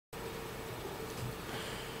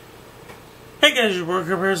Hey guys, your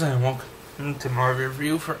Worker Bears, and welcome to my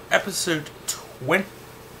review for episode 20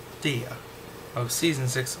 of season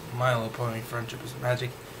 6 of My Little Pony Friendship is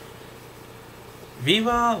Magic.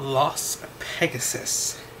 Viva Las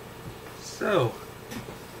Pegasus. So,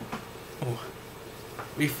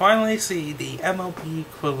 we finally see the MLP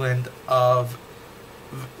equivalent of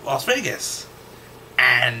Las Vegas,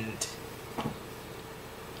 and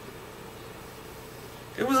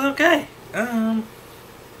it was okay.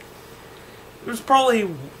 It was probably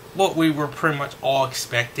what we were pretty much all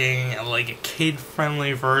expecting, like a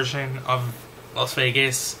kid-friendly version of Las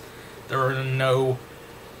Vegas. There were no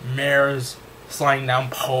mares sliding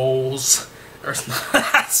down poles. There's none of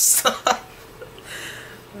that stuff.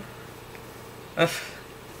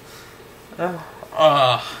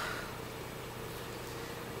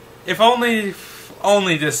 If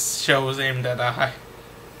only this show was aimed at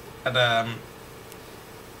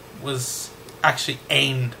was actually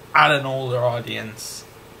aimed at an older audience.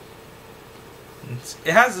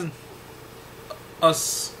 It has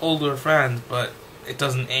us older fans, but it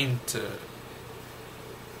doesn't aim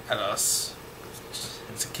at us.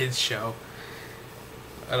 It's a kids show.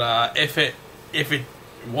 But if it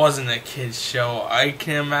wasn't a kids show, I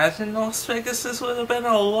can imagine Las Vegas would have been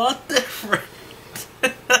a lot different.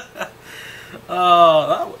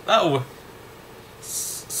 That would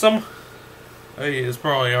it's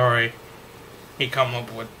probably already. He come up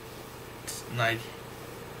with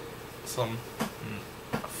some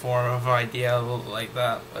form of idea like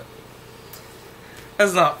that, but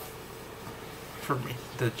that's not for me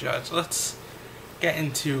to judge. Let's get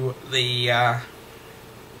into the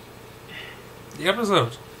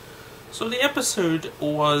episode. So the episode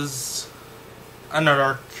was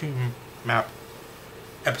another Team Map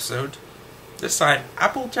episode. This time,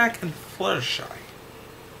 Applejack and Fluttershy.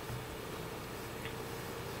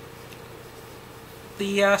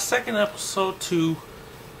 The second episode to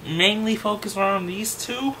mainly focus around these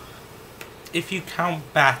two, if you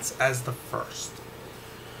count Bats as the first.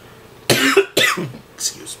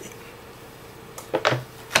 Excuse me.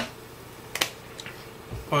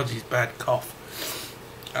 Apologies, bad cough.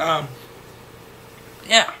 Yeah.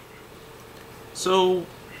 So,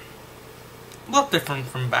 a lot different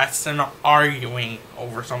from Bats. They're not arguing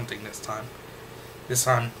over something this time. This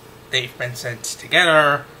time, they've been sent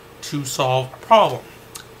together to solve a problem.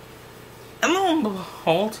 And lo and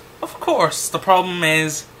behold, of course, the problem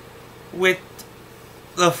is with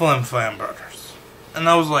the Flim Flam brothers. And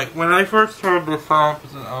I was like, when I first heard the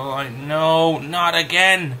episode, I was like, no, not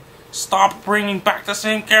again. Stop bringing back the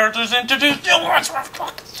same characters, introduce new ones for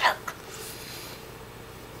fucking sake.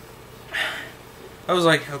 I was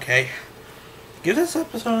like, okay, give this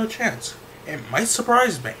episode a chance. It might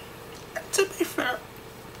surprise me. And to be fair,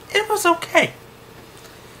 it was okay.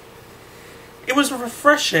 It was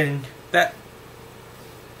refreshing that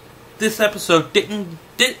this episode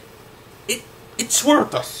it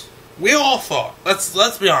swerved us. We all thought,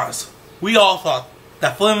 let's be honest, we all thought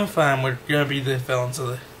that Flim and Flam were gonna be the villains of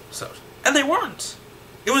the episode, and they weren't.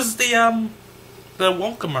 It was the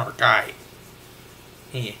welcomer guy,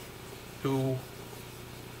 who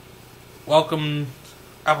welcomed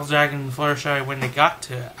Applejack and Fluttershy when they got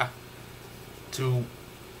to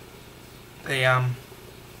the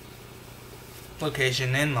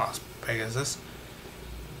location in Las Pegasus.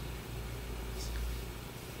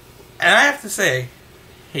 And I have to say,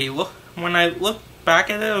 when I look back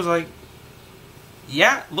at it, I was like,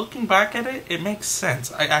 yeah, looking back at it, it makes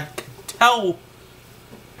sense. I could tell,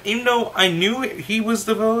 even though I knew he was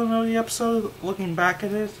the villain of the episode, looking back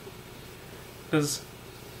at it, because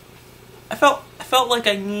I felt like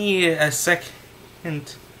I needed a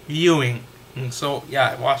second viewing, and so yeah,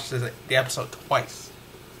 I watched the episode twice.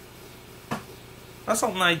 That's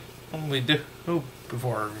something I only do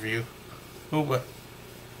before a review. But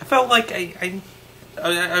I felt like I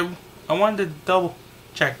wanted to double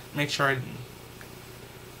check, make sure I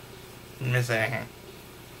didn't miss anything.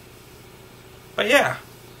 But yeah,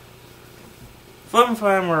 Flim and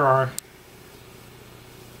Flam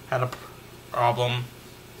had a problem.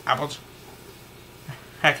 Applejack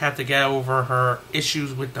had to get over her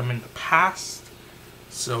issues with them in the past,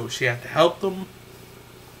 so she had to help them.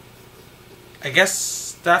 I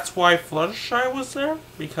guess that's why Fluttershy was there,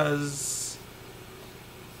 because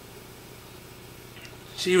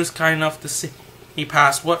she was kind enough to see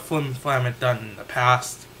past what Flim and Flam had done in the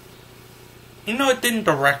past. You know, it didn't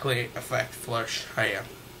directly affect Fluttershy,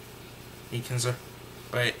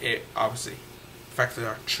 but it obviously affected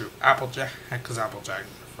our true Applejack, because Applejack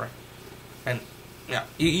is her friend. And yeah,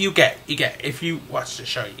 you get. If you watch the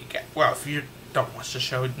show, you get. Well, if you don't watch the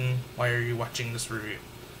show, then why are you watching this review?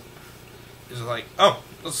 is like, oh,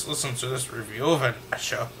 let's listen to this review of an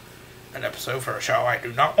episode for a show I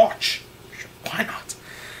do not watch. Why not?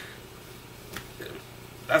 If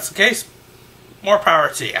that's the case, more power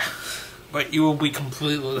to you. But you will be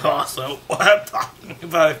completely lost at what I'm talking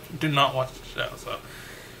about if you do not watch the show, so.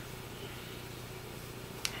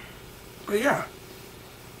 But yeah.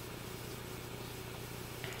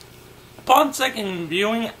 Upon second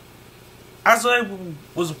viewing, as I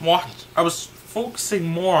was focusing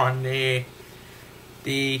more on the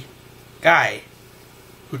guy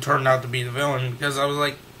who turned out to be the villain, because I was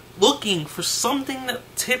like looking for something that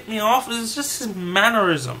tipped me off. It was just his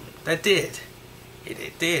mannerism that did.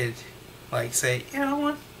 It did. Like, say, you know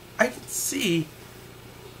what? I can see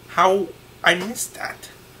how I missed that.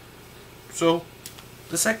 So,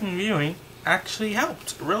 the second viewing actually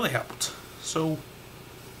helped. It really helped. So,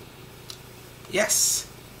 yes.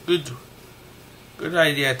 Good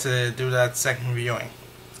idea to do that second viewing.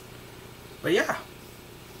 But yeah.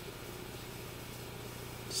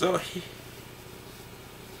 So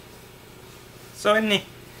in the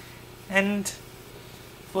end,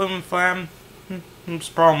 Flim Flam, his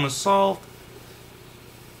problem was solved.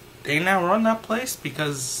 They now run that place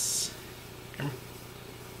because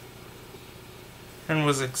and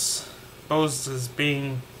was exposed as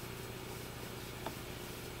being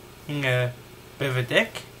a bit of a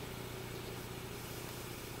dick,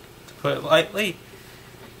 to put it lightly.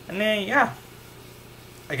 And then, yeah,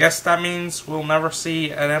 I guess that means we'll never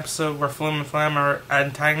see an episode where Flim and Flam are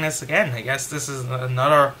antagonists again. I guess this is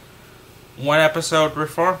another one episode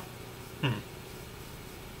reform,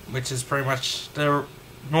 which is pretty much the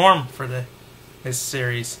norm for this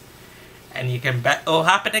series. And you can bet it'll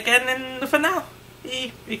happen again in the finale,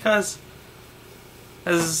 because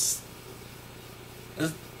as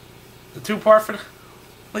the two-part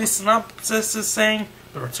finale synopsis is saying,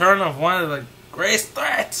 the return of one of the greatest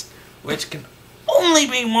threats, which can only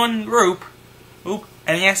be one group. Oop,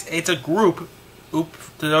 and yes, it's a group. Oop,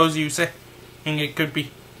 to those of you saying it could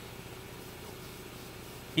be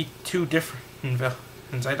two different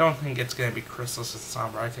villains. I don't think it's gonna be Chrysalis and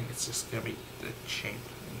Sombra. I think it's just gonna be the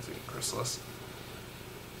Changelings and Chrysalis.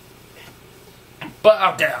 But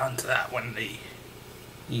I'll get onto that when the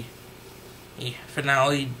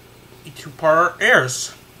finale two-part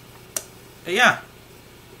airs. But yeah,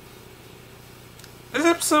 this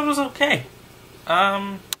episode was okay.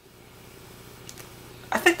 I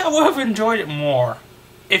think I would have enjoyed it more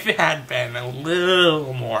if it had been a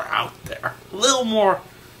little more out there, a little more.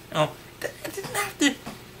 I didn't have to.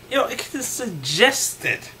 It could have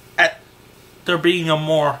suggested at there being a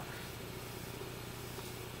more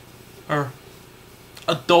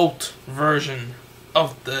adult version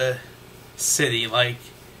of the city, like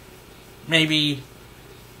maybe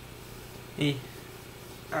maybe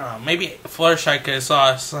Fluttershy could have saw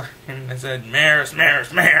us and said, "Mares,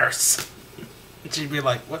 mares, mares." And she'd be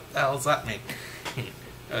like, "What the hell does that mean?"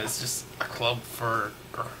 It's just a club for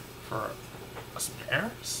us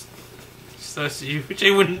mares. So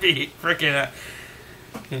she wouldn't be freaking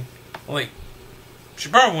like, she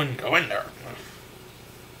probably wouldn't go in there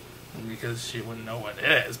because she wouldn't know what it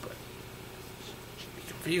is, but she'd be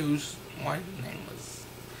confused why the name was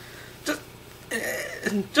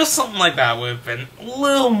just something like that would have been a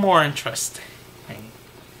little more interesting.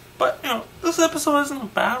 But this episode isn't a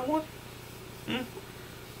bad one.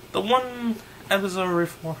 The one episode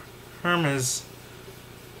reform is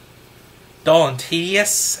dull and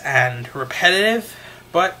tedious and repetitive,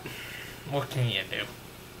 but what can you do?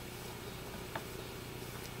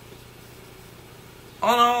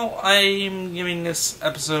 All in all, I'm giving this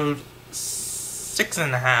episode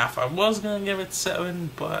 6.5. I was gonna give it 7,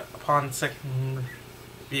 but upon second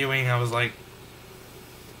viewing, I was like,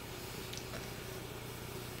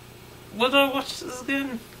 would I watch this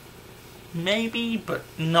again? Maybe, but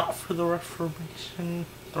not for the Reformation.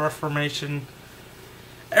 The Reformation.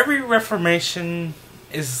 Every Reformation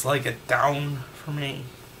is like a down for me.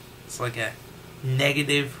 It's like a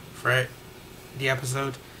negative for the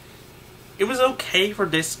episode. It was okay for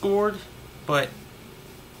Discord, but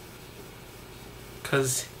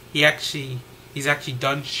because he's actually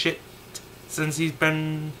done shit since he's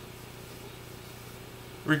been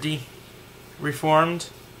reformed.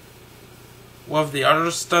 What have the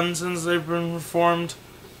others done since they've been reformed?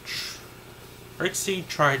 Trixie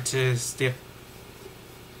tried to steal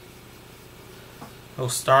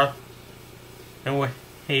Star and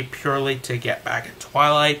he purely to get back at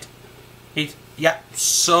Twilight.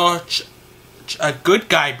 Such a good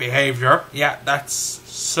guy behavior. Yeah, that's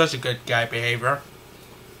such a good guy behavior.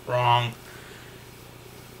 Wrong.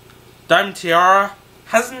 Diamond Tiara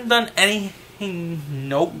hasn't done anything anything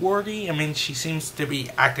noteworthy. I mean, she seems to be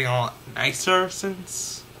acting a lot nicer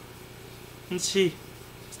since she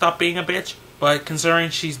stopped being a bitch. But considering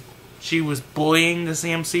she was bullying the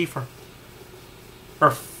CMC for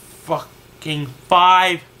fucking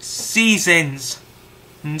 5 seasons,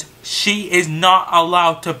 and she is not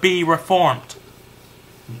allowed to be reformed.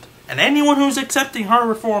 And anyone who's accepting her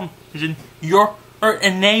reform, you're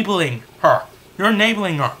enabling her. You're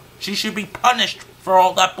enabling her. She should be punished for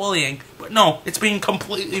all that bullying. But no, it's being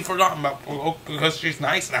completely forgotten about. Oh, because she's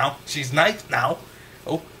nice now. She's nice now.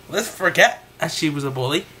 Oh, let's forget that she was a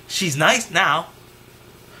bully. She's nice now.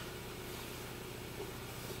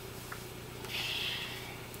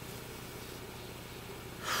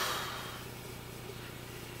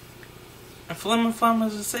 And Flim and Flam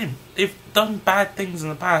is the same. They've done bad things in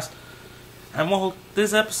the past. And while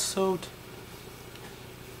this episode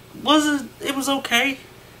was okay.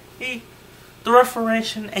 The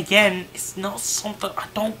reformation again is not something I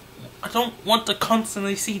don't want to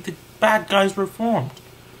constantly see the bad guys reformed.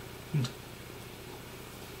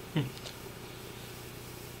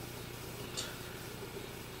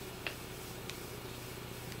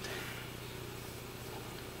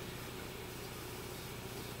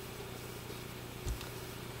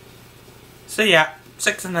 So yeah,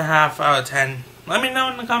 6.5 out of 10. Let me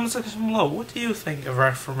know in the comment section below, what do you think of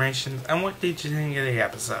Reformations, and what did you think of the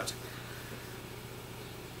episode?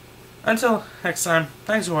 Until next time,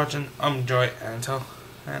 thanks for watching, I'm Joy, and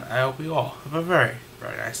I hope you all have a very,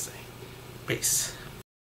 very nice day. Peace.